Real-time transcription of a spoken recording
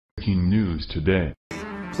Breaking news today.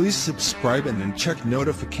 Please subscribe and then check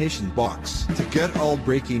notification box to get all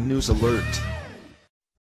breaking news alert.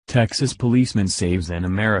 Texas policeman saves an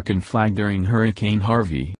American flag during Hurricane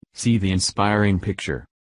Harvey. See the inspiring picture.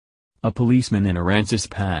 A policeman in Aransas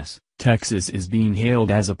Pass, Texas is being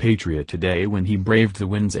hailed as a patriot today when he braved the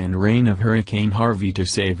winds and rain of Hurricane Harvey to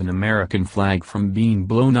save an American flag from being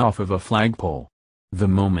blown off of a flagpole. The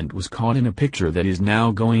moment was caught in a picture that is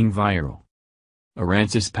now going viral.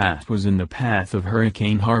 Aransas Pass was in the path of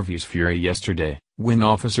Hurricane Harvey's fury yesterday, when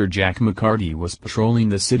Officer Jack McCarty was patrolling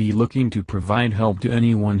the city looking to provide help to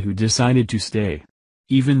anyone who decided to stay.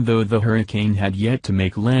 Even though the hurricane had yet to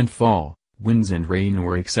make landfall, winds and rain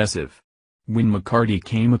were excessive. When McCarty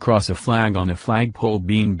came across a flag on a flagpole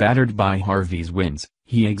being battered by Harvey's winds,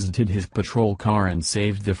 he exited his patrol car and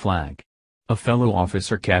saved the flag. A fellow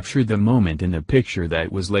officer captured the moment in a picture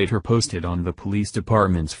that was later posted on the police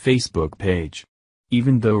department's Facebook page.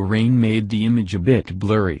 Even though rain made the image a bit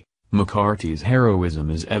blurry, McCarty's heroism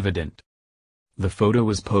is evident. The photo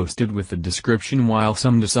was posted with the description "While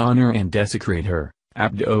some dishonor and desecrate her,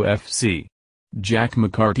 #OFC. Jack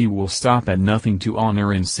McCarty will stop at nothing to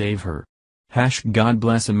honor and save her. #God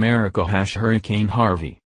bless America #Hurricane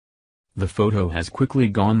Harvey." The photo has quickly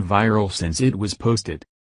gone viral since it was posted.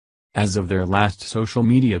 As of their last social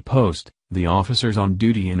media post, the officers on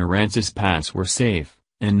duty in Aransas Pass were safe,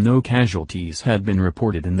 and no casualties had been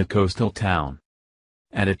reported in the coastal town.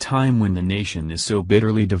 At a time when the nation is so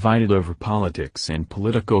bitterly divided over politics and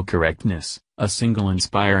political correctness, a single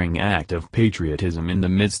inspiring act of patriotism in the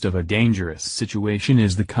midst of a dangerous situation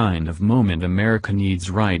is the kind of moment America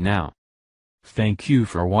needs right now. Thank you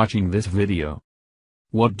for watching this video.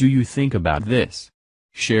 What do you think about this?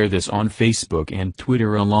 Share this on Facebook and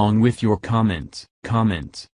Twitter along with your comments.